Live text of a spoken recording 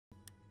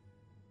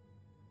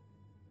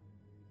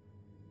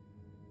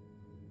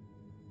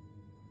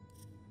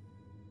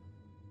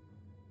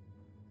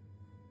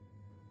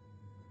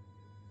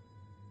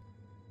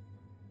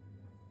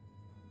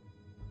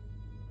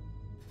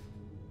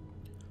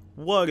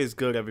What is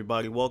good,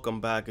 everybody?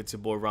 Welcome back. It's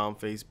your boy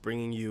Ronphace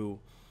bringing you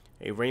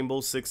a Rainbow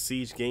Six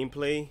Siege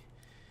gameplay.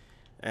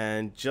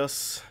 And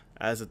just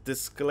as a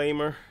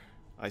disclaimer,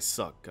 I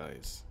suck,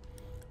 guys.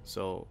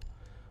 So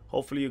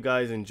hopefully you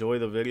guys enjoy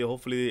the video.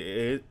 Hopefully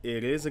it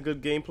is a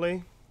good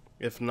gameplay.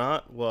 If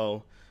not,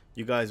 well,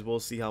 you guys will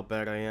see how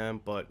bad I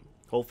am. But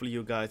hopefully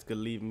you guys could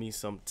leave me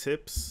some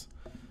tips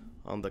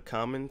on the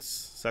comments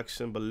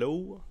section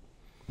below.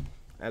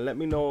 And let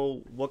me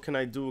know what can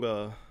I do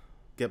to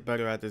get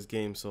better at this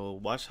game. So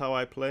watch how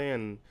I play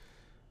and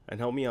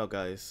help me out,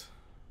 guys.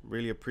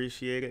 Really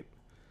appreciate it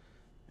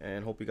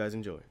and hope you guys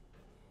enjoy.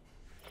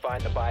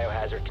 Find the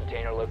biohazard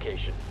container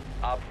location.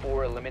 Op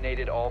 4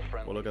 eliminated all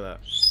friendly. Well, look at that.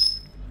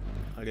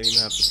 I didn't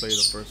even have to play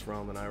the first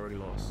round and I already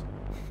lost.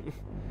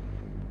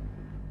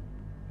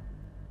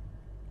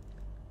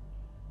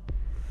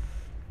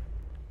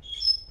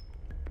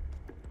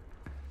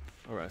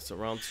 Alright, so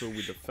round 2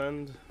 we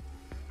defend.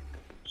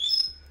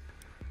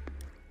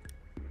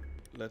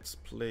 Let's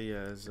play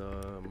as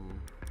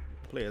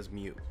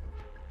Mute,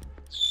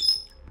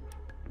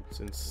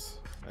 since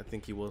I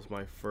think he was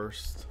my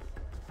first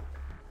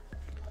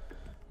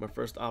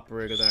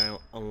operator that I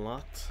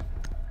unlocked.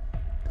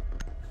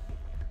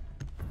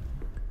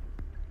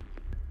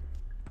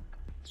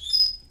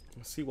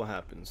 Let's see what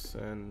happens,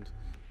 and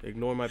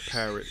ignore my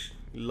parrot.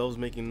 He loves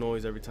making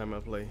noise every time I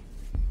play.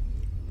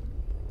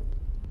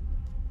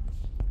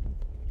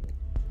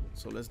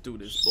 So let's do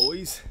this,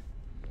 boys.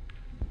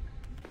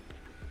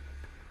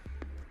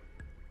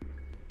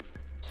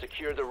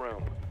 Secure the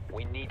room.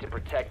 We need to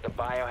protect the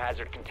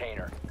biohazard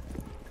container.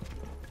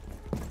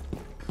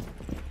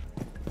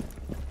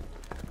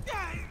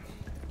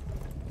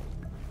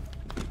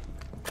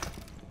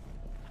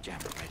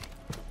 Jammer ready.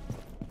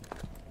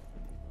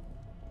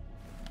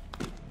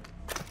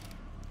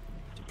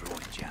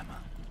 Deploying jammer.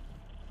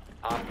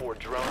 Op 4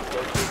 drone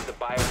located the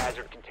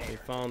biohazard container. They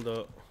found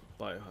the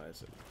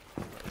biohazard.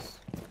 Nice.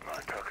 My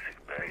toxic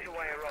base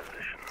away in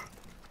position.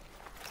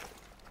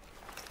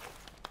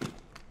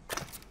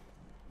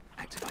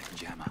 Activating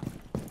jammer.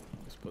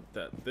 Let's put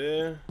that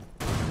there.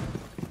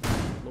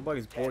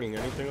 Nobody's boarding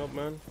anything up,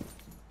 man.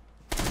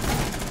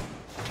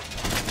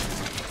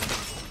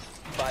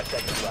 5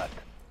 seconds left.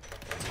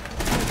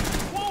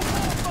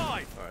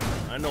 Alright,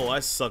 I know I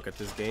suck at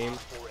this game,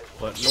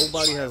 but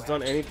nobody has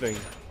done anything.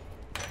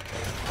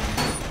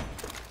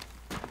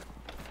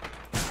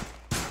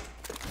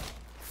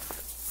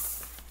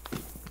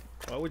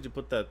 Why would you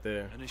put that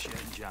there?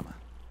 Initiating jammer.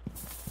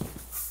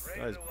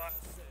 Guys,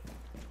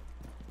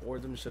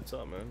 board them shits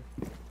up, man.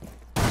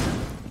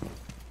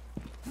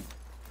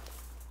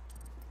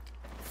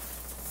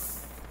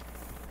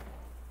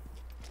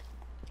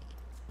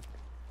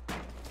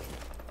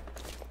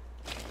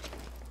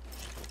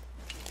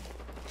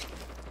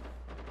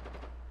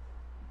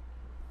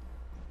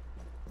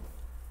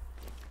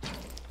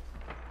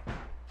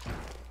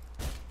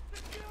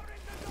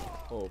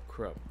 Oh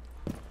crap.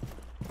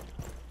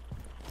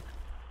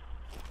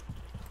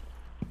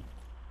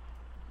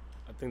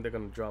 I think they're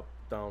gonna drop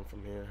down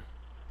from here.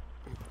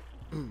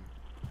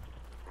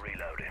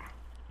 Reloading.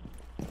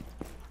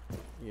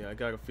 Yeah, I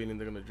got a feeling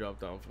they're gonna drop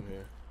down from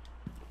here.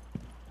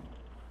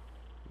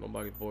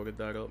 Nobody boarded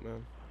that up,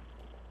 man.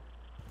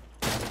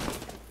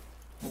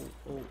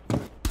 Oh.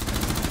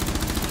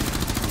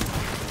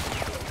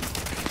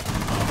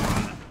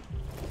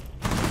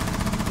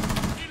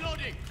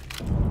 Reloading.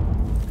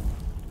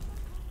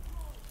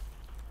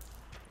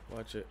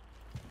 Watch it.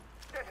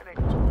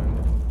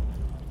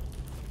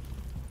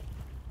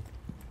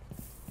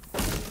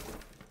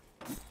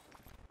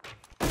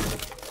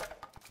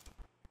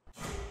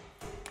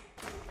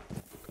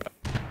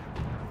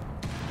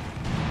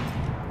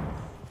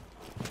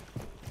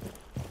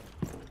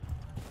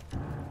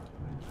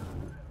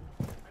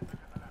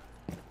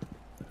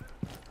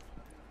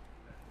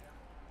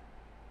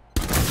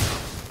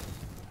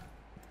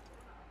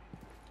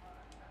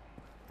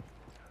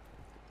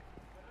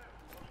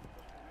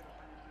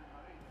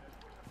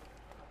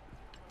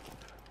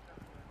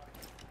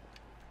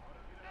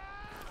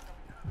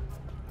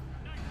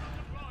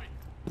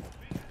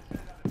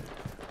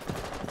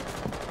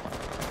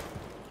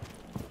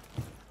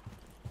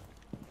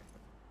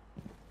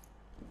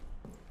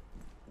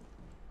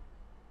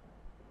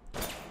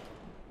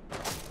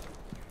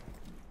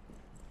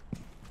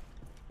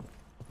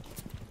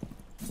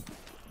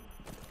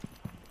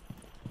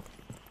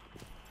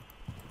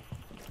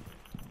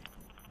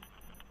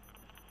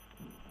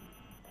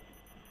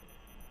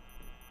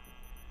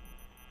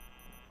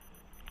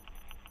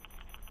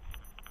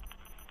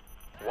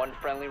 One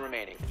friendly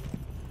remaining.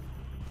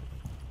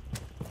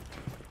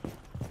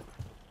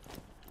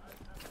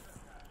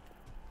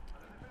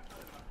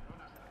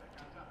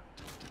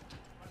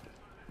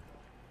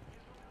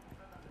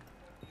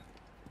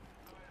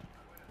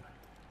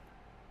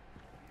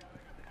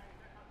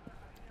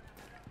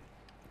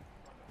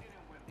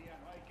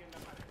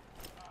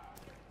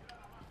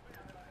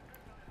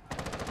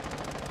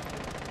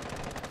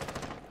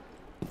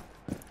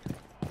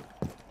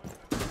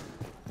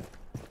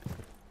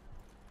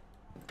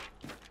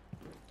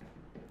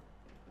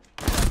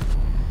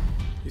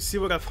 You see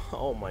what I've...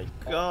 Oh my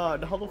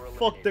god, how the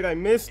fuck did I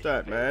miss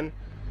that, man?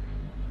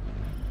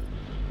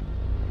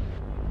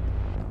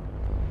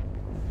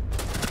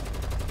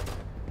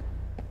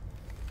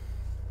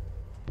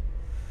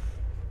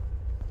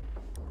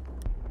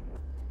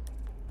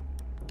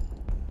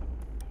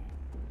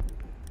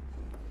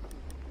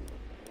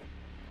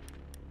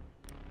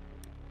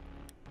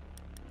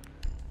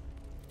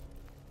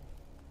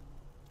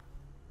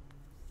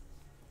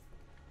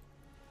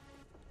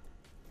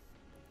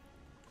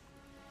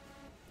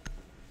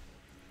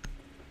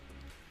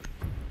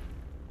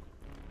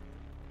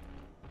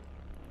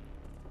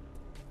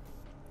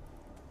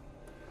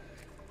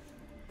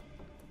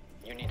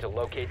 You need to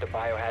locate the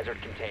biohazard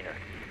container.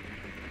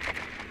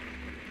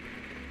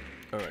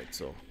 Alright,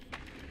 so...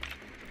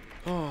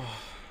 Oh,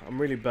 I'm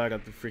really bad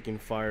at the freaking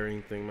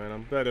firing thing, man.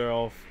 I'm better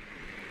off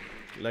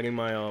letting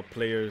my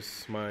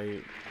players, my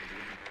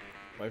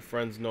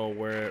friends know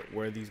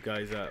where these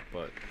guys at,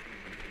 but...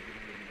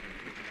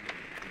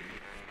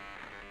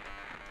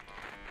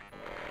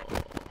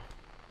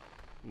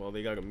 well,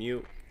 they got a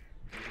mute.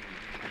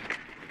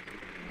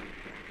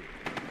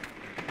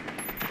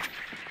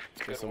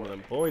 Let's get some of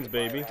them points,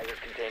 baby.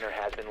 Biohazard container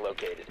has been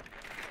located.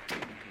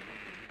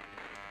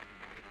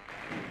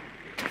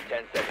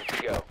 10 seconds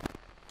to go.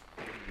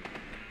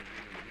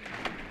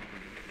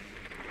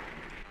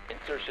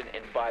 Insertion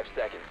in 5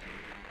 seconds.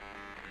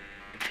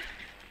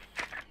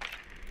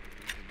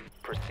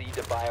 Proceed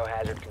to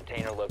biohazard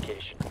container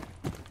location.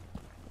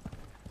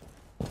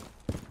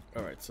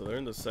 Alright, so they're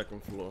in the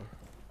second floor.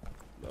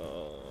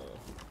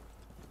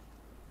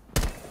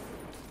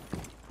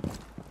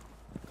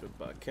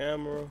 Goodbye,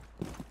 camera.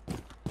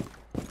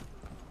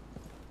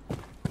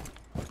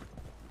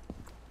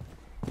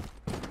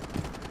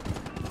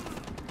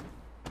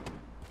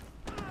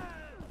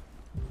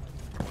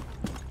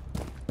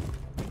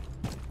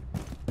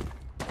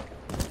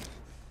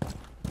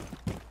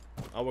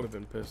 I would have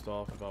been pissed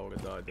off if I would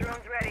have died there.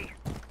 Drone's ready.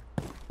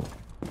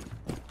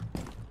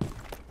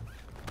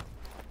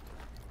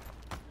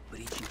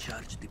 Breaching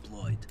charge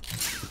deployed.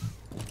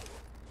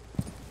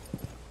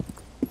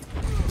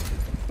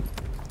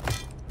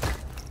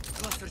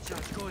 Cluster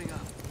charge going up.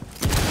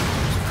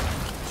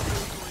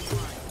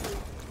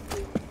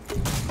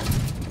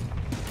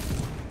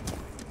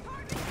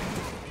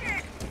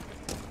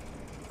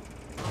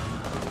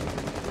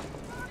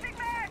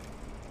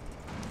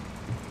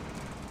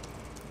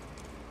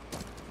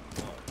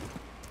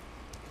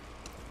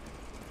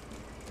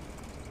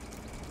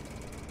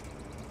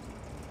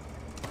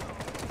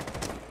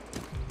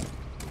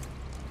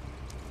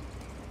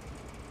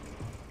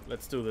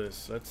 Let's do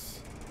this.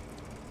 Let's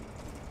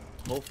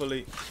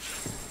hopefully.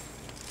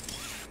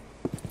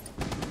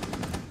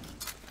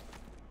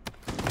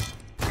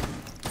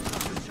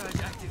 Cluster charge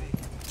activated.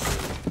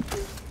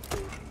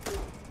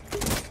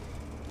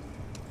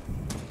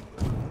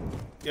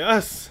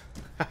 Yes!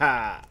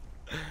 Haha!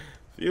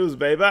 Fuse,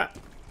 baby! Alright,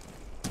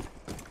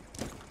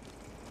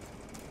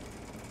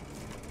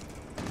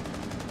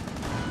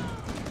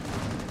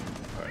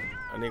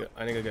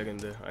 I need to get in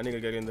there. I need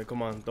to get in there.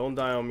 Come on, don't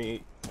die on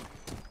me.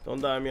 Don't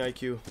die on me,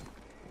 IQ.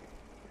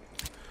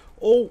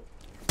 Oh!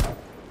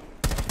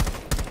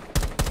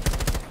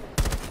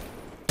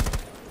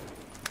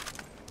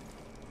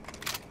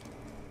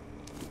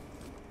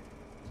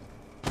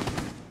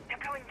 They're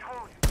going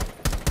tone.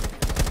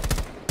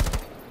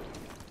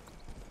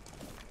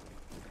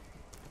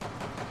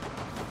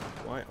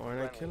 Why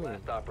aren't I killing him?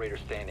 Last operator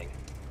standing.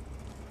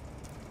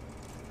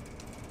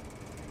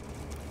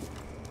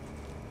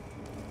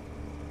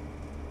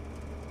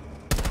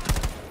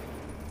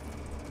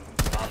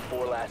 Op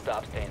 4 last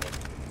stop standing.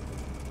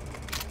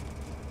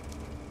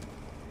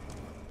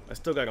 I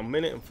still got a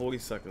minute and 40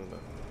 seconds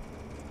left.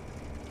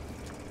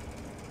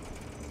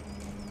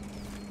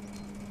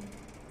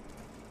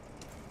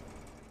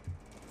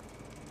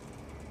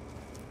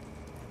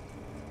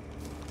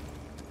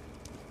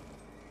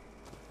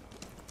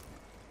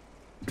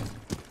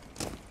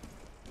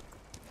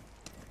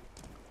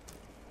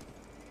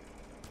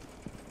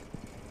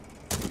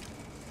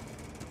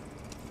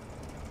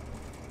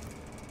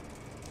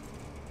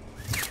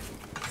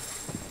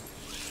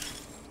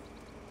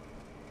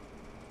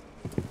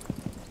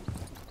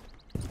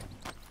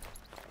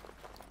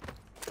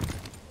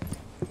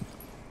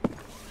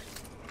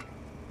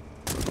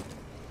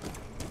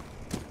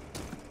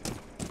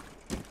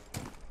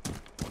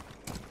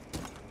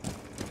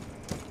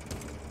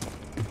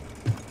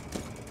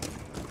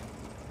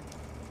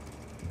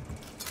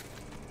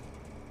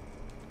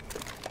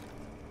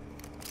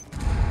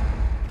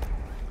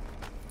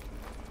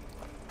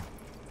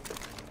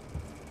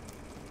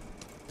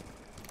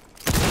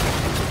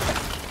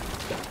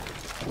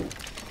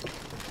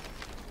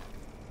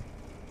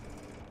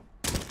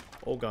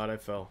 Oh god, I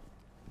fell.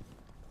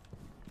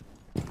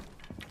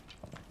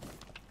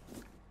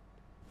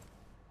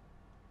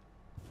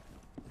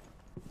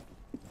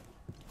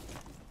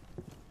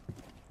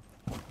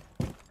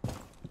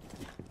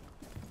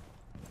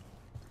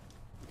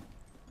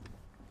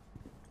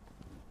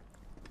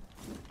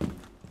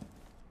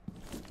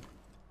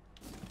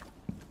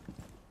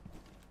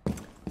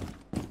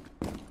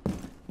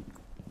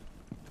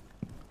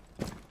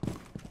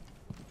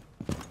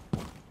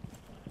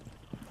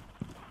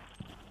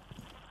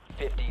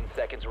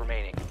 seconds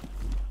remaining.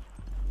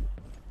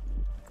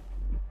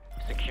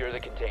 Secure the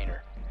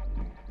container.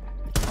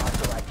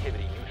 Hostile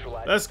activity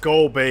neutralized. Let's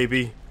go,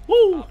 baby.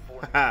 Woo! Op 4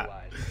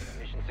 neutralized.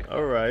 Mission success.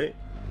 All right.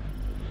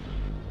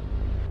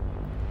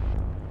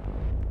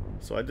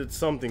 So I did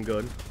something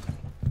good.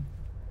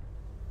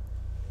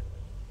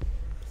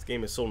 This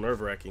game is so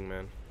nerve-wracking,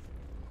 man.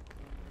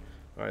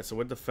 All right, so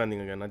we're defending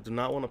again. I do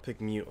not want to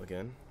pick mute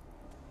again.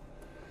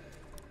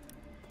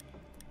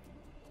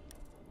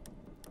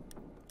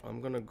 I'm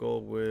gonna go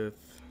with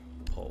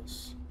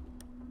pulse.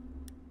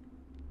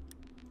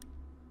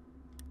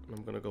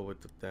 I'm gonna go with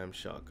the damn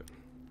shotgun.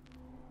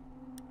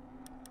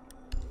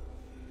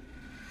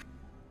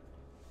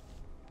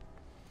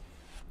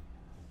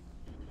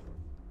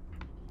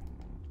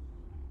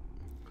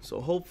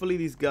 So hopefully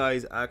these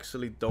guys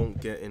actually don't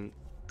get in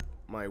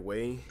my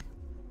way.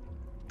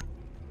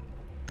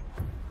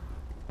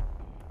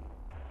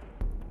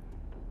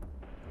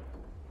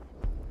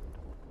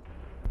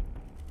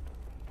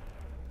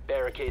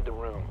 Barricade the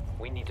room.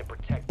 We need to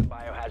protect the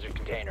biohazard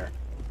container.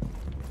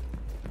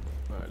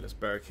 Alright, let's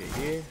barricade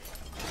here.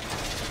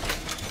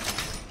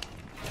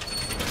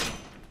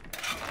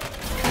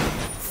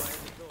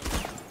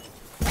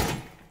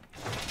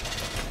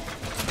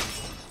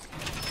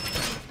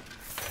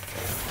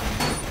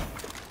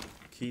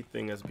 Key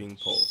thing as being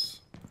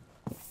pulse.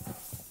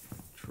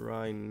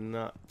 Try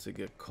not to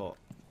get caught.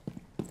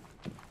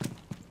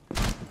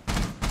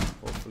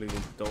 Hopefully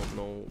they don't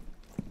know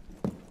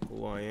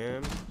who I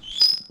am.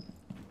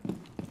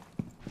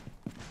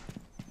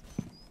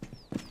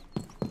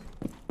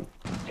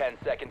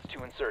 Seconds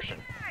to insertion.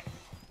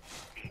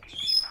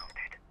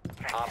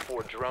 Op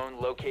 4 drone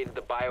located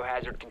the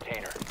biohazard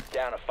container.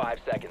 Down to 5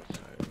 seconds.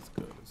 Alright, that's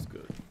good, that's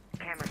good.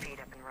 Camera feed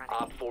up and running.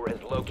 Op 4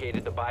 has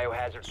located the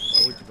biohazard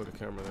Why would container. you put a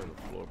camera there on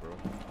the floor, bro?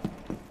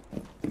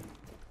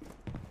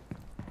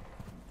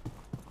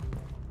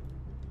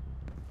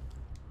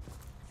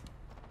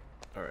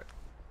 Alright.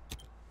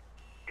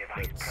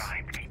 Device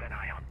primed. Keep an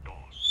eye on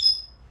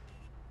doors.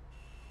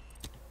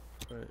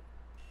 Alright.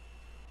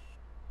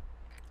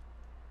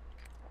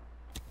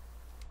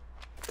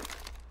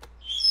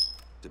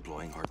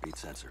 Deploying heartbeat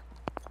sensor.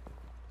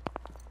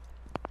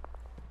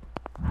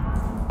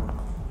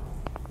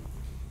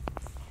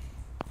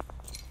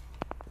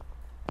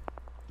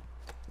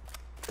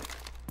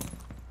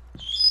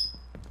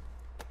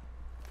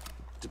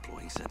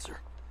 Deploying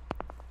sensor.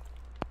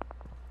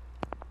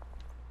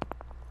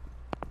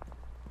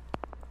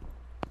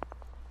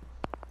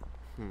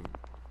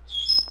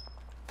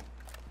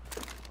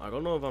 I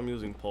don't know if I'm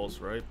using pulse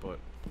right, but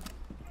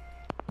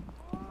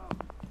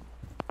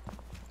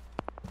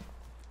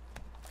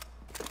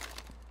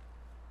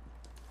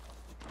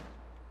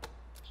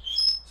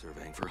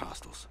Surveying for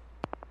hostiles.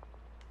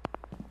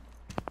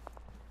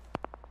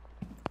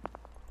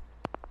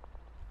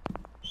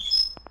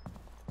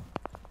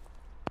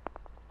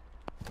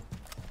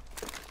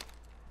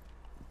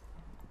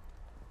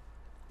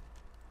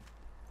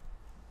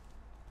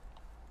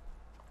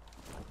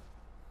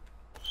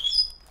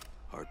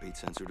 Heartbeat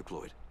sensor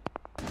deployed.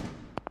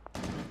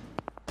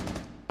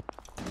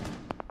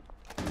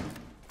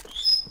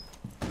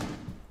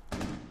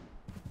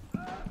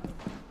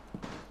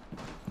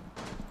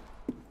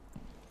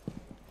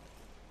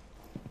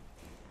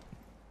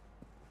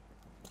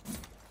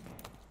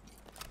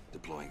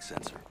 Deploying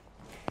sensor.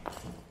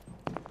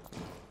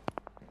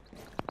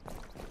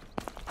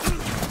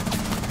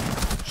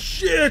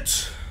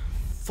 shit!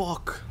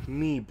 Fuck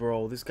me,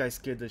 bro. This guy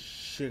scared the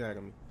shit out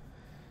of me.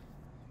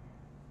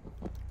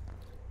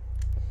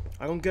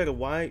 I don't get it.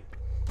 Why?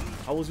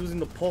 I was using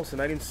the pulse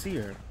and I didn't see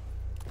her.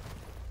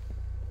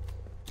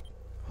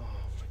 Oh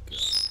my god.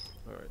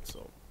 Alright,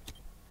 so.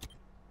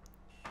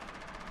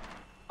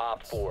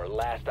 Op 4,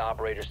 last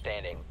operator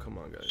standing. Oh, come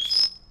on,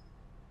 guys.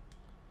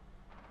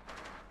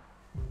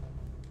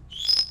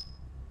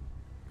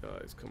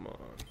 Guys, come on.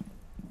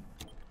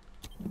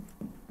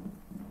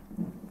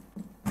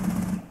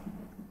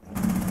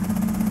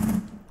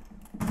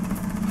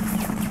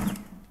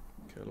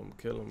 Kill him,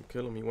 kill him,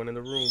 kill him. He went in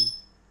the room.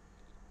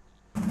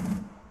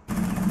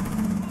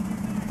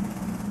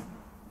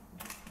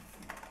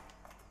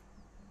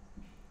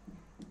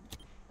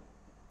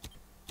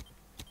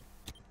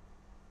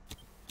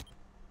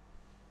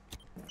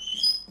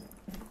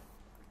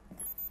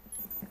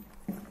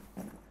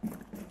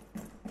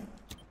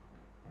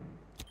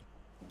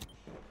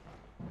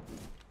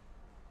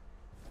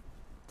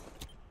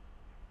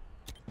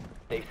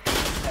 They've seen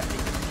attempting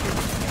to secure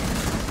the container.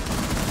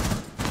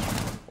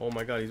 Oh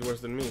my god, he's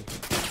worse than me.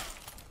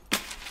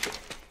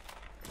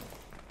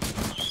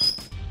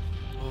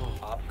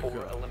 Op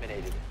 4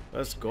 eliminated.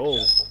 Let's go.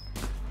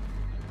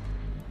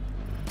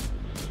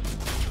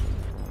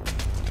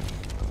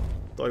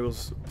 Thought he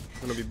was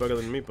gonna be better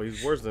than me, but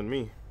he's worse than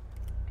me.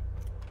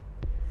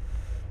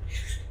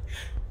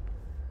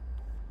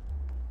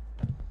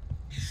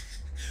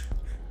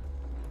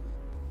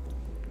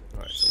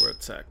 Alright, so we're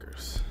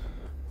attackers.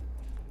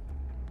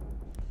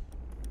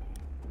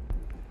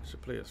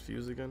 Should play as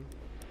Fuze again.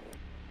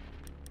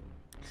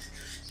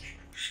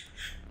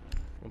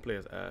 I'm gonna play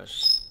as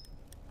Ash.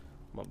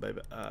 My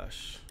baby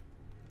Ash.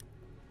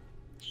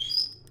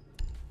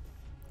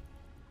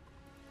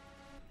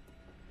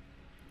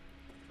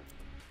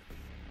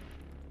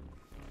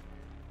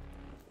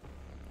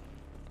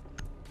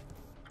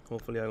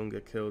 Hopefully I don't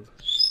get killed.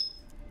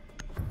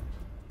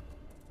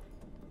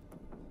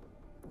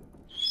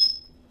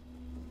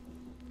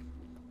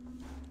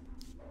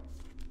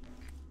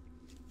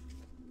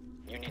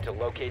 You need to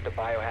locate the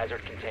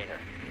biohazard container.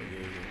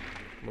 Yeah.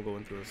 I'm gonna go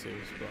into the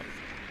same spot.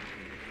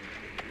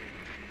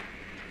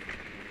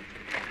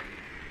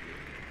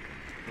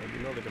 Well, you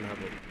know they're gonna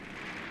have it.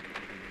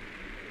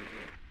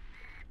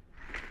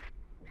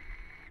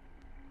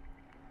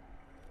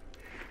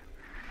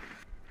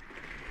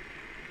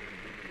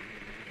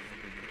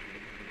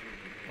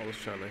 I was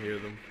trying to hear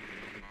them.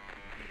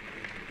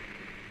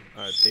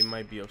 Alright, they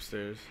might be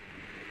upstairs.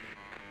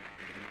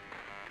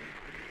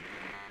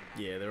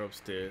 Yeah, they're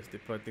upstairs. They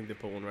probably think they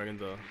put one right in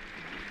the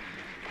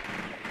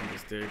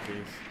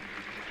staircase.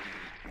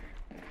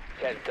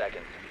 10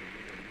 seconds.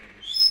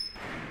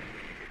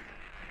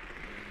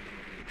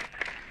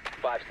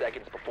 5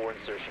 seconds before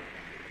insertion.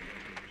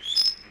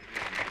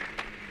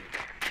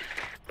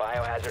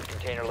 Biohazard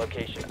container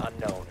location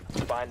unknown.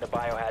 Find the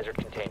biohazard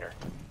container.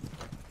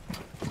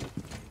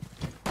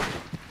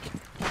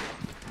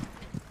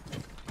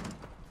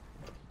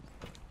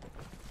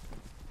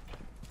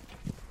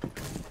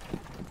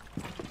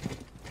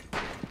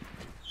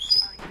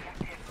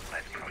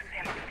 Let's proceed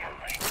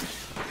slowly.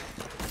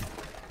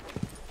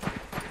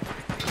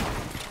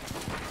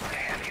 I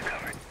have you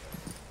covered.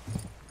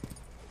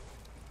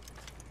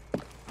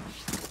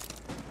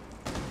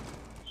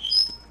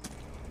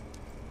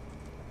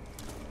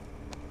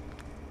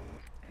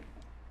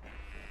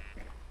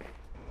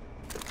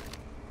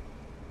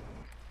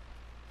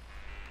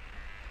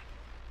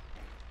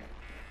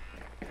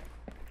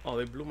 Oh,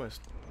 they blew my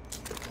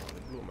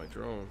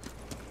drone.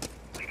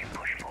 We can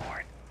push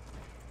forward.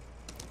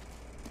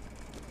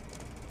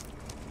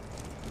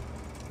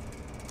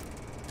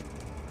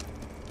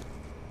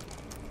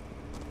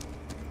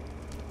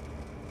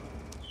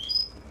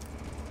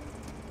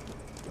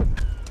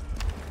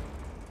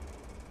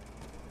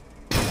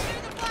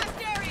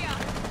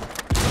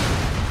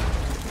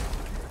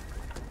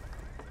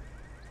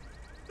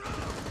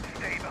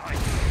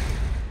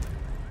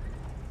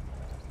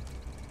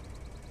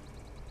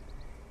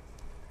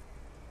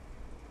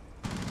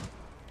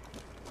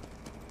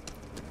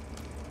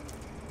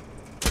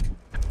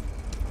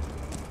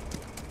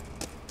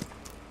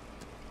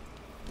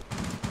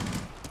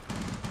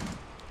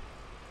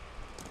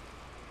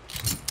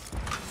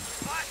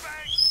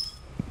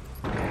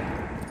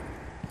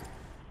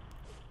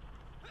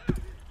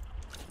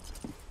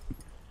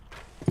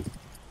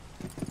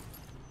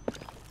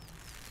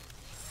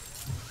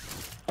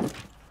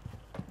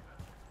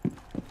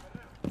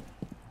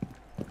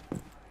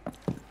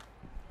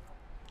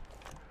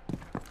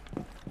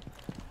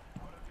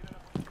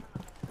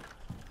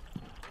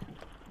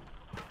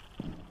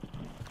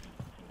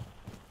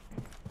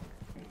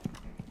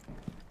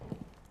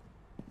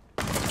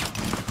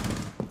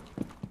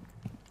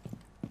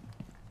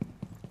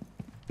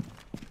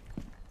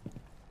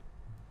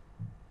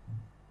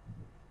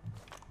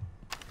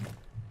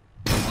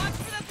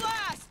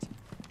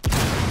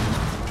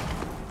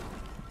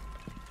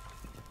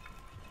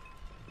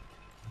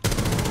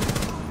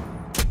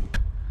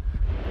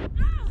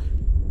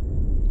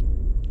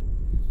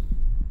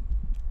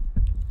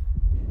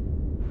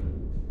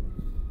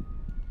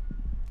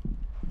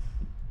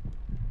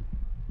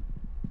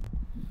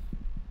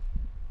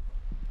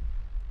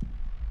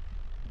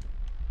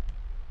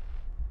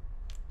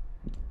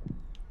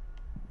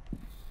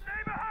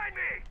 Stay behind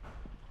me.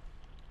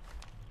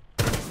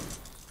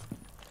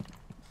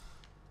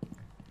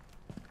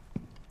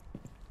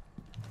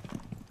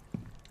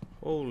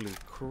 Holy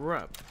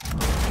crap.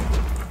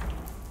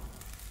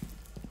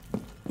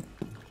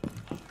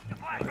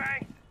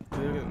 Flashbang!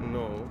 Didn't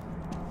know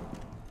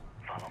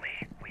Follow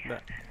me. We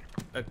that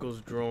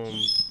Echo's drone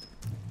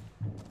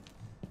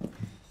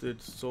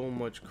did so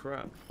much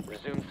crap.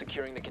 Resume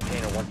securing the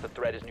container once the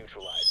threat is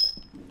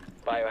neutralized.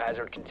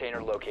 Biohazard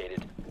container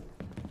located.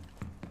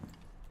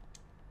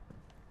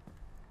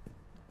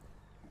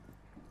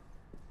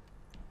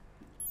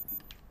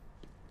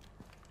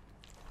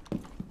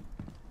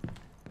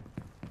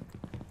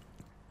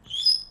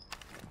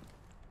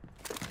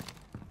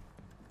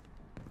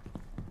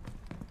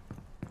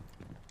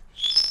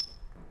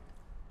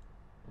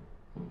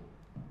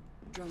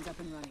 Drone's up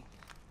and running.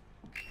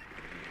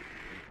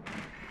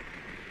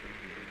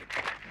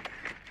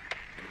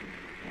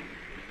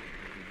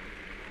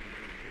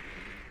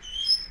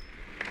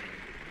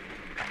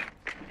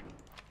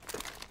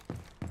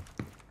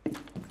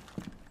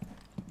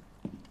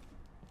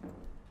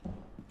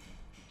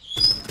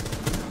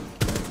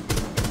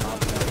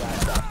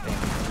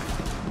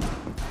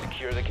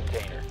 Secure the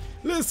container.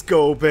 Let's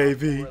go,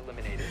 baby. We're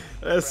eliminated.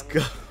 Let's go.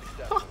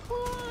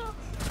 Successful.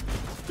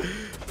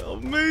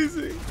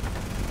 Amazing.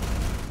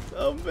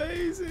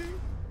 Amazing.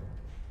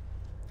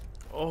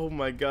 Oh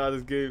my god,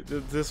 this game,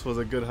 this was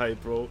a good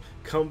hype, bro.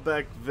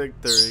 Comeback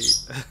victory.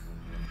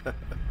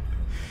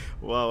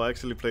 Wow, I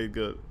actually played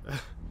good.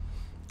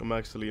 I'm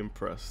actually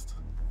impressed.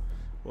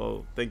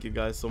 Well, thank you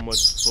guys so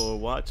much for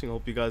watching.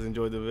 Hope you guys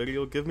enjoyed the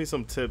video. Give me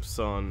some tips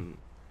on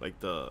like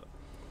the,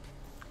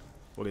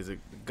 what is it,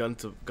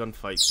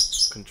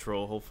 gunfight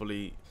control.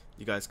 Hopefully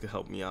you guys could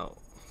help me out.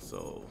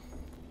 So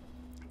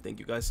thank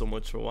you guys so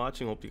much for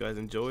watching. Hope you guys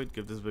enjoyed.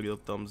 Give this video a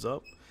thumbs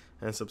up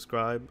and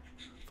subscribe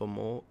for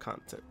more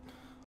content.